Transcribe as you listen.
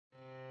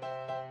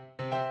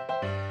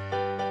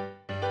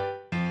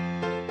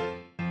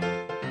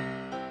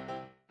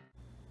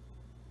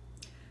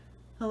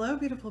Hello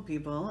beautiful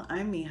people,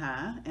 I'm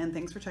Mija and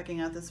thanks for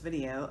checking out this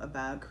video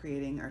about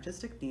creating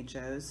artistic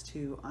nichos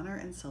to honor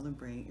and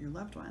celebrate your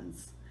loved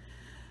ones.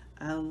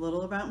 A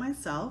little about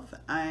myself.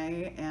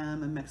 I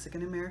am a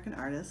Mexican-American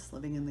artist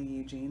living in the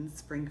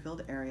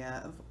Eugene-Springfield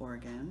area of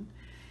Oregon,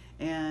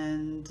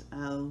 and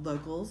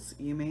locals,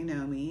 you may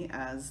know me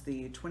as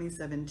the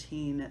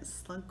 2017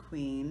 Slug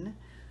Queen,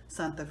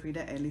 Santa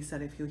Frida Elisa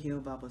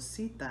Refugio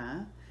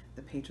Babosita,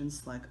 the patron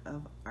slug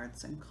of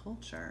arts and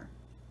culture.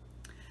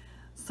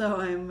 So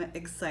I'm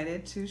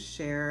excited to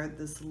share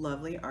this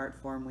lovely art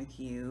form with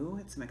you.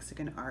 It's a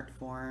Mexican art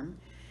form.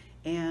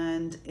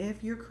 And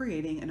if you're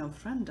creating an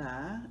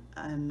ofrenda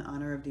in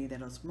honor of Dia de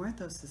los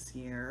Muertos this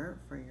year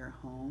for your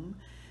home,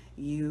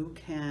 you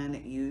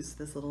can use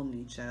this little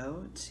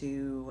nicho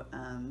to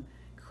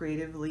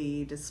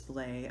creatively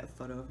display a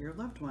photo of your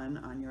loved one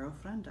on your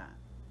ofrenda.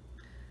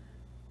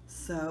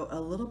 So a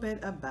little bit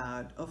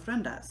about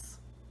ofrendas.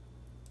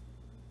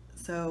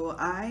 So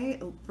I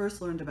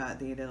first learned about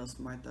Dia de los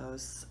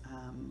Muertos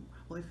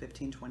probably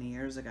 15-20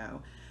 years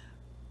ago,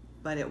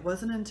 but it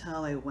wasn't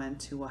until I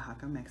went to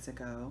Oaxaca,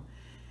 Mexico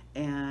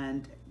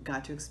and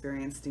got to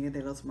experience Dia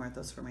de los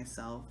Muertos for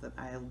myself that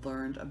I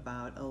learned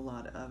about a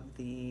lot of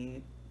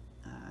the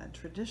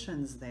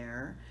traditions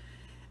there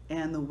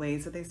and the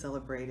ways that they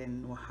celebrate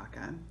in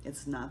Oaxaca.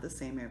 It's not the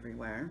same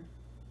everywhere,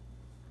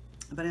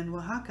 but in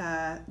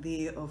Oaxaca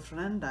the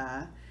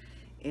ofrenda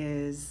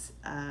is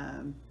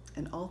an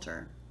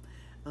altar.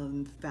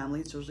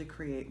 Families usually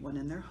create one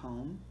in their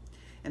home,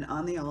 and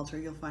on the altar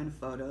you'll find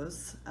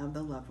photos of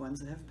the loved ones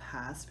that have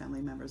passed,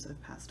 family members that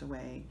have passed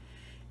away,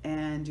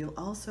 and you'll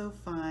also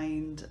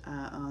find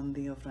on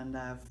the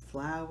ofrenda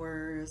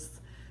flowers,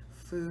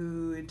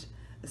 food,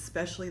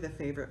 especially the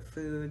favorite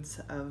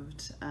foods of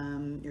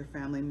your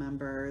family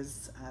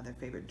members, their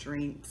favorite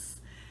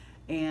drinks,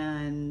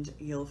 and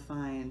you'll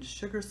find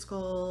sugar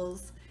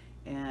skulls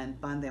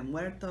and pan de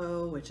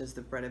muerto, which is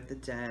the bread of the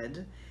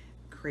dead,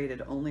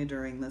 created only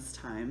during this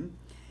time.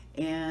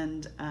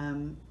 And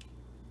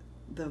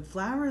the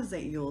flowers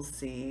that you'll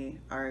see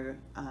are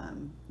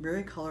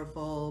very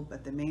colorful,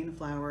 but the main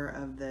flower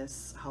of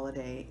this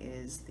holiday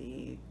is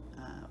the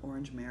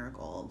orange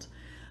marigold,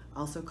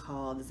 also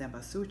called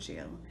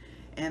cempasúchil.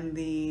 And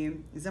the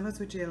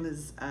cempasúchil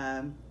is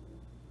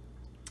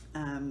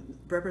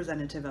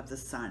representative of the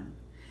sun,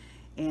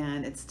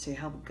 and it's to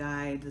help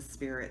guide the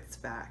spirits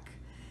back.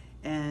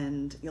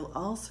 And you'll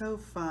also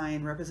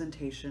find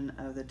representation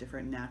of the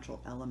different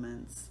natural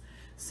elements.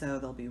 So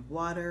there'll be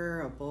water,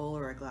 a bowl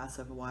or a glass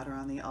of water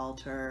on the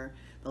altar.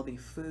 There'll be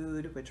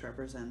food, which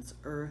represents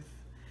earth.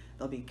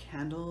 There'll be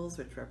candles,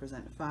 which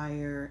represent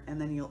fire. And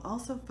then you'll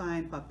also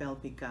find papel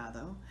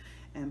picado.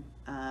 And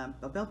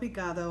papel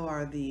picado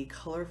are the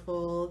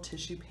colorful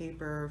tissue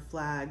paper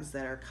flags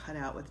that are cut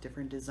out with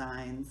different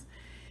designs.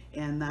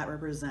 And that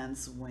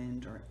represents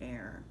wind or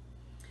air.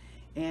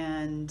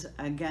 And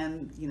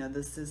again, you know,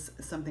 this is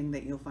something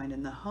that you'll find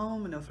in the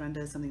home. An ofrenda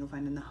is something you'll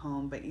find in the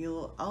home, but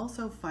you'll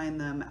also find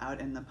them out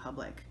in the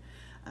public.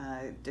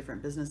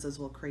 Different businesses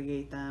will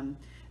create them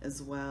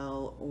as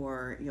well,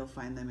 or you'll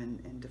find them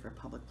in different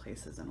public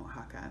places in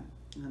Oaxaca.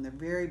 And they're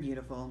very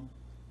beautiful.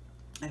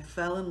 I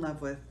fell in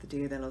love with the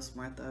Dia de los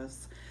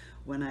Muertos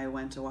when I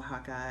went to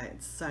Oaxaca.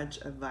 It's such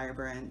a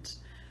vibrant,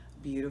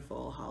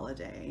 beautiful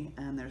holiday,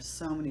 and there's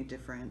so many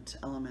different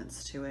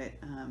elements to it.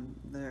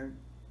 They're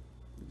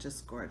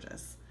just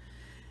gorgeous.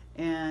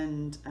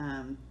 And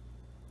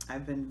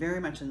I've been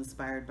very much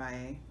inspired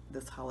by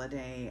this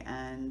holiday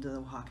and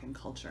the Oaxacan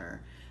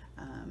culture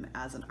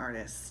as an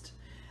artist.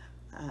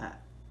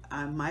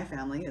 My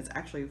family is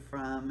actually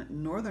from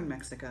northern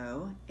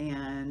Mexico,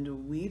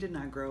 and we did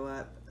not grow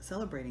up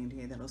celebrating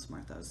Dia de los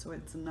Muertos, so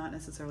it's not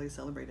necessarily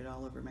celebrated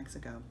all over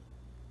Mexico.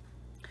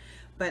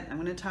 But I'm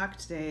going to talk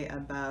today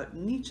about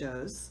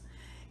nichos,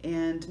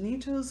 and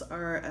nichos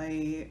are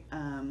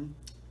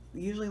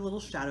usually little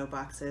shadow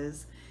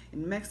boxes.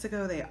 In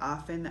Mexico, they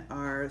often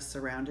are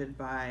surrounded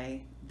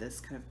by this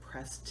kind of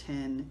pressed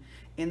tin.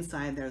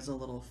 Inside there's a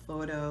little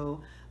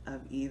photo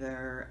of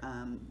either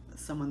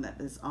someone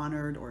that is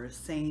honored or a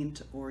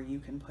saint, or you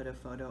can put a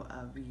photo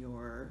of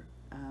your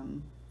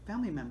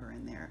family member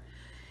in there,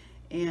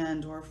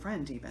 and or a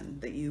friend even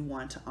that you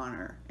want to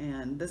honor.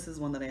 And this is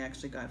one that I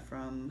actually got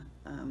from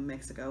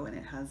Mexico, and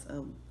it has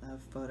a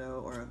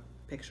photo or a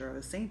picture of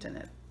a saint in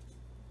it.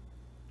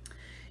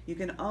 You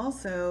can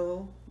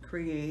also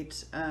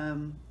create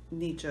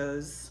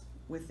nichos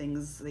with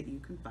things that you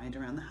can find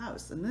around the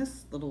house. And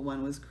this little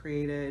one was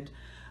created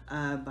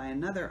by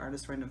another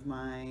artist friend of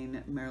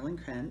mine, Marilyn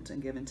Kent,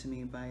 and given to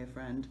me by a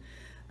friend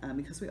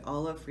because we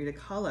all love Frida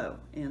Kahlo.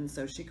 And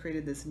so she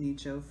created this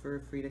nicho for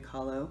Frida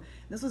Kahlo.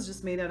 This was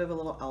just made out of a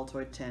little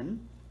Altoid tin.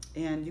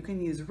 And you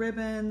can use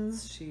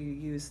ribbons. She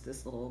used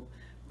this little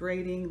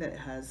braiding that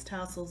has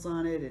tassels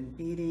on it and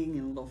beading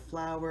and little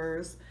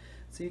flowers.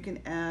 So you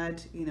can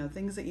add, you know,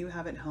 things that you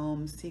have at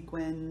home,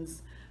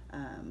 sequins,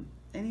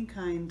 any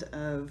kind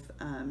of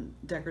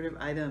decorative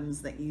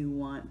items that you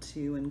want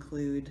to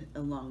include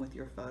along with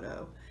your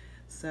photo.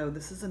 So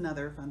this is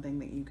another fun thing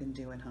that you can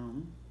do at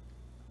home.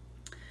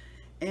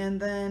 And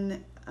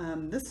then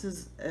this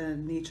is a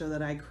nicho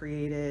that I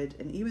created,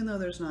 and even though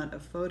there's not a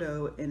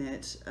photo in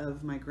it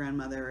of my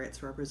grandmother,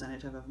 it's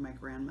representative of my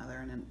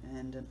grandmother,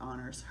 and it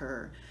honors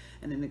her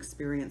and an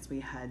experience we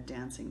had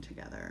dancing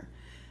together.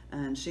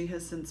 And she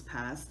has since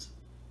passed,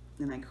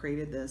 and I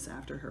created this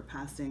after her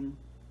passing,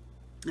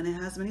 and it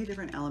has many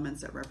different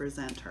elements that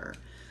represent her.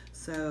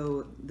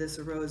 So this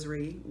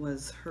rosary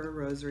was her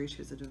rosary. She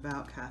was a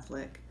devout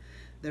Catholic.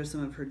 There's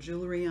some of her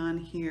jewelry on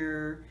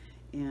here,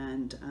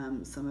 and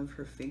some of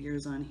her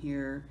figures on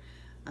here.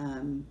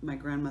 My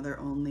grandmother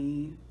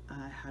only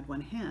had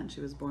one hand.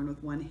 She was born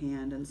with one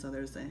hand, and so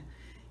there's a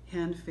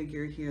hand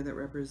figure here that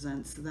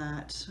represents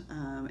that,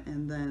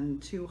 and then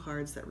two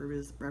hearts that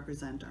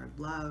represent our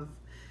love.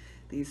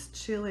 These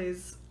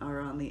chiles are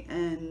on the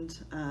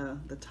end,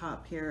 the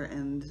top here,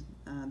 and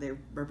they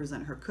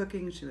represent her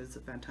cooking. She was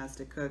a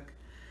fantastic cook.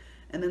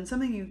 And then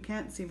something you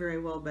can't see very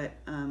well, but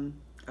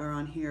are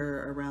on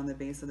here around the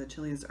base of the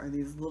chiles are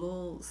these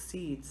little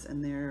seeds,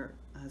 and they're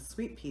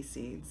sweet pea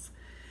seeds.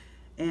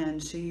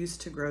 And she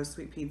used to grow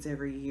sweet peas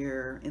every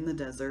year in the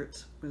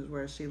desert, was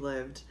where she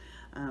lived.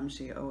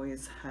 She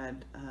always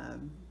had a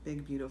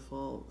big,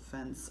 beautiful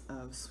fence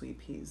of sweet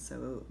peas,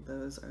 so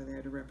those are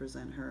there to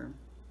represent her.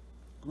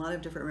 A lot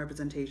of different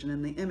representation,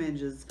 and the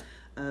image is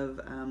of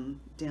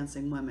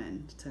dancing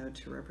women, so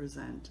to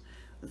represent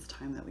this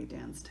time that we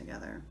danced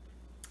together.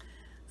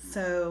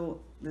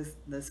 So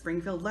the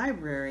Springfield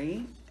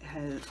Library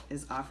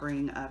is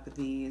offering up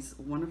these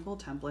wonderful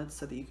templates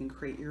so that you can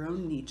create your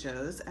own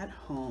nichos at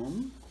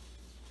home.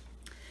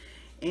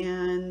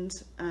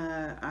 And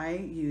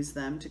I use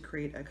them to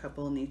create a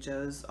couple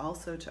nichos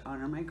also to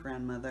honor my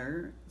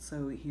grandmother.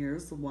 So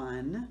here's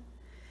one.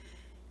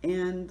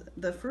 And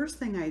the first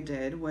thing I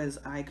did was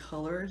I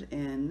colored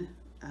in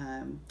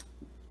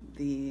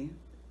the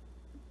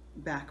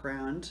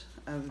background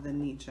of the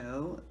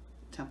nicho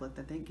template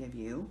that they give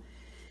you,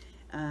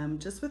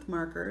 just with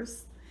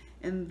markers.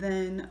 And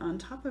then on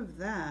top of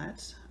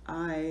that,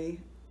 I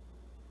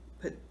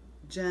put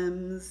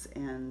gems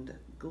and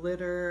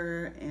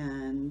glitter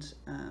and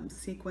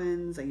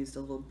sequins. I used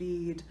a little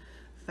bead,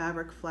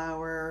 fabric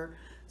flower.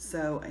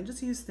 So I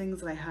just used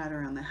things that I had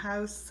around the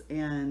house,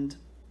 and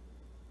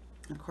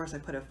of course I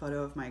put a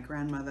photo of my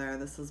grandmother.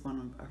 This is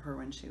one of her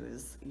when she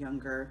was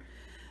younger.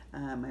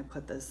 I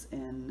put this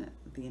in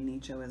the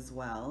nicho as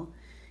well.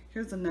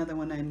 Here's another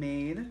one I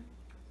made,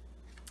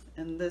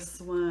 and this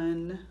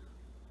one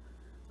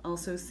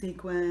also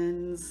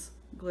sequins,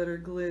 glitter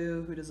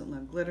glue. Who doesn't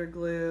love glitter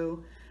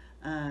glue?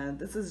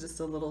 This is just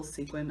a little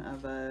sequin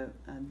of a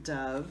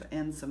dove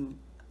and some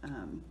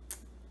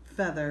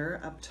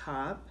feather up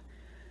top.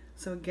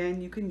 So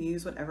again, you can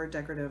use whatever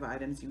decorative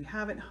items you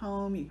have at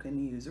home. You can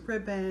use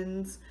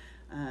ribbons,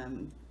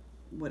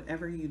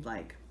 whatever you'd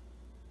like.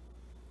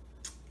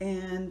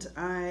 And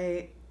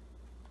I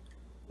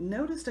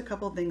noticed a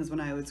couple things when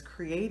I was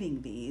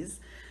creating these.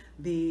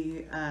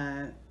 The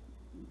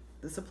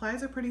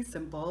supplies are pretty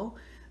simple.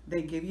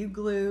 They give you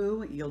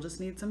glue. You'll just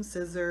need some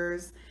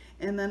scissors.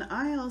 And then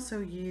I also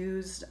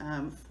used,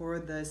 for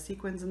the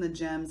sequins and the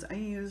gems, I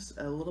used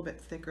a little bit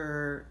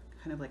thicker,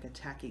 kind of like a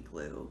tacky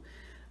glue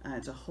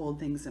to hold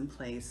things in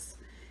place.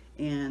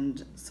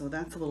 And so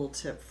that's a little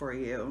tip for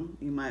you.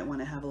 You might want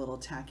to have a little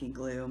tacky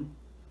glue.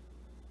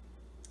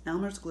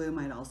 Elmer's glue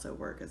might also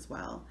work as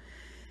well.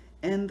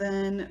 And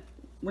then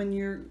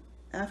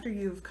after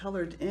you've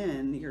colored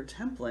in your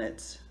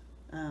template,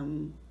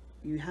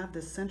 you have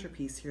this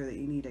centerpiece here that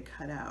you need to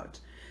cut out.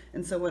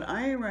 And so what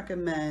I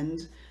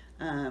recommend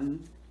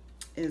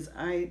is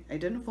I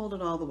didn't fold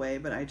it all the way,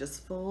 but I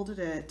just folded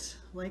it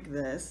like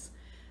this,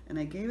 and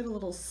I gave it a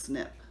little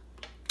snip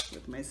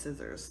with my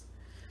scissors.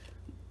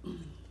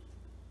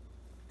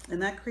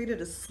 And that created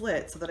a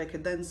slit so that I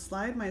could then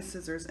slide my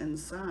scissors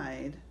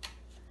inside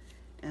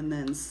and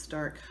then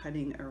start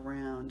cutting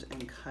around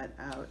and cut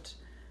out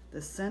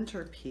the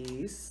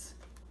centerpiece.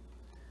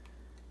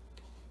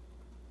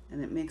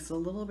 And it makes it a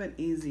little bit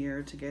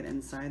easier to get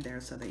inside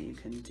there so that you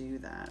can do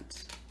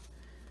that.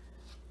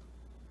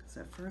 Because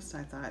at first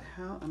I thought,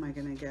 how am I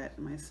going to get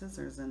my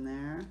scissors in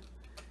there?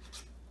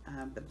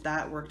 But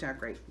that worked out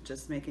great.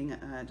 Just making,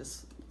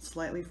 just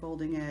slightly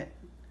folding it.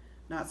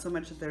 Not so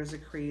much that there's a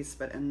crease,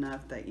 but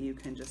enough that you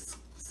can just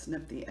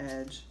snip the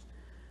edge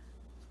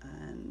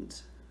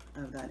and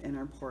of that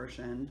inner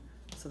portion,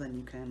 so then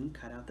you can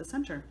cut out the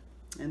center.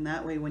 And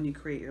that way, when you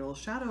create your little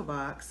shadow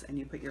box and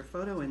you put your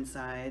photo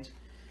inside,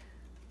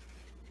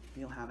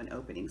 you'll have an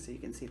opening so you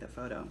can see the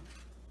photo.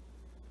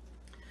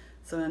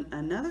 So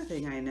another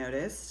thing I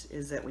noticed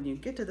is that when you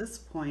get to this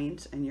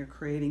point and you're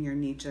creating your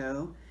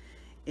nicho,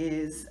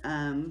 is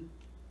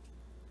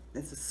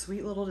it's a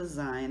sweet little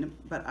design,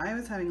 but I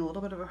was having a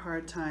little bit of a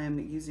hard time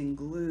using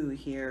glue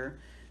here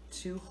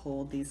to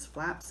hold these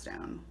flaps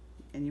down.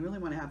 And you really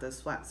want to have those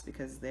flaps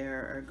because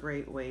they're a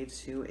great way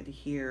to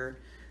adhere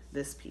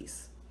this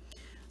piece.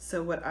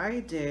 So what I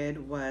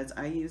did was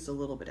I used a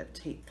little bit of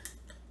tape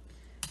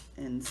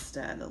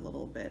instead, a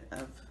little bit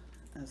of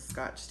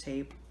Scotch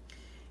tape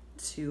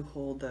to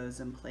hold those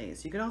in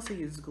place. You could also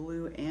use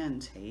glue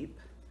and tape,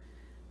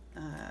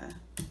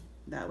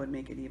 that would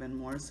make it even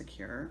more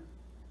secure.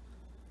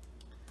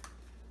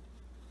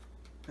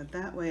 But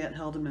that way it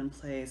held them in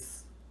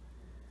place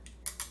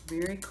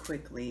very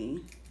quickly.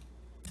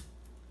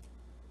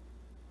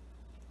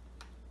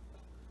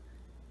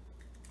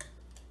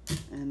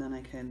 And then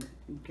I could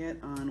get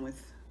on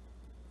with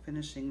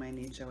finishing my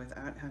nicho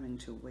without having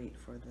to wait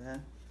for the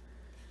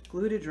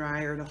glue to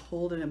dry or to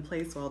hold it in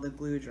place while the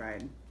glue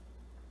dried.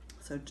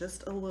 So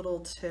just a little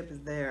tip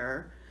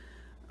there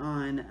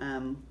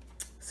on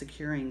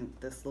securing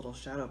this little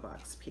shadow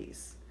box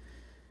piece.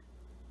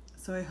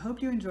 So I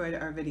hope you enjoyed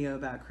our video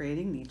about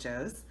creating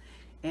nichos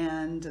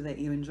and that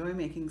you enjoy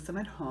making some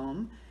at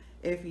home.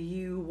 If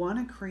you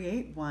want to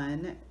create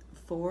one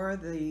for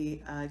the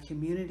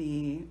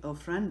community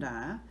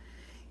ofrenda,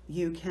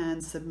 you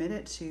can submit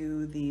it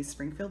to the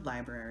Springfield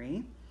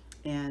Library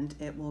and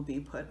it will be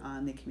put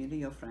on the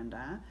community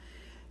ofrenda.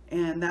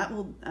 And that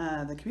will,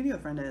 the community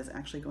ofrenda is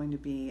actually going to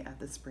be at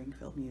the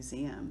Springfield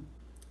Museum.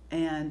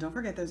 And don't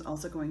forget, there's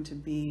also going to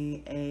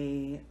be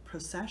a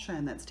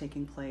procession that's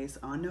taking place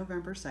on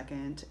November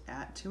 2nd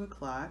at 2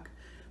 o'clock.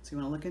 So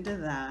you want to look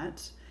into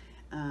that.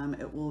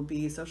 It will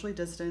be socially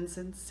distanced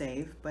and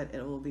safe, but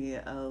it will be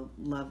a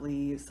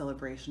lovely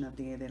celebration of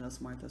Dia de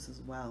los Muertos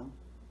as well.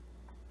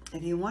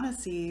 If you want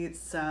to see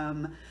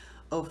some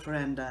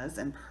ofrendas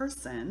in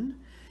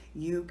person,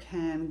 you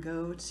can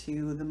go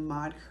to the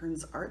Maud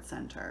Kearns Art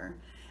Center,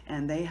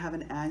 and they have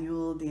an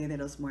annual Dia de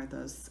los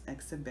Muertos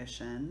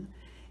exhibition.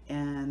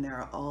 And there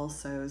are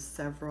also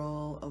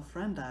several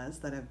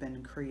ofrendas that have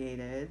been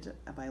created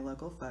by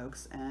local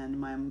folks, and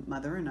my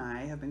mother and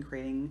I have been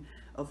creating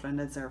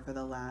ofrendas there for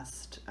the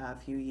last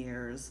few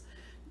years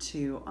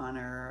to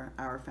honor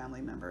our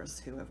family members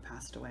who have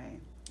passed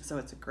away. So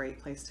it's a great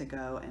place to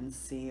go and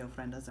see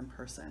ofrendas in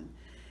person,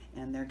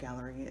 and their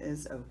gallery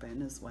is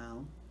open as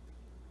well.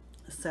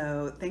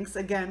 So thanks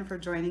again for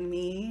joining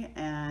me,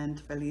 and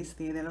Feliz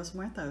Dia de los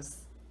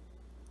Muertos.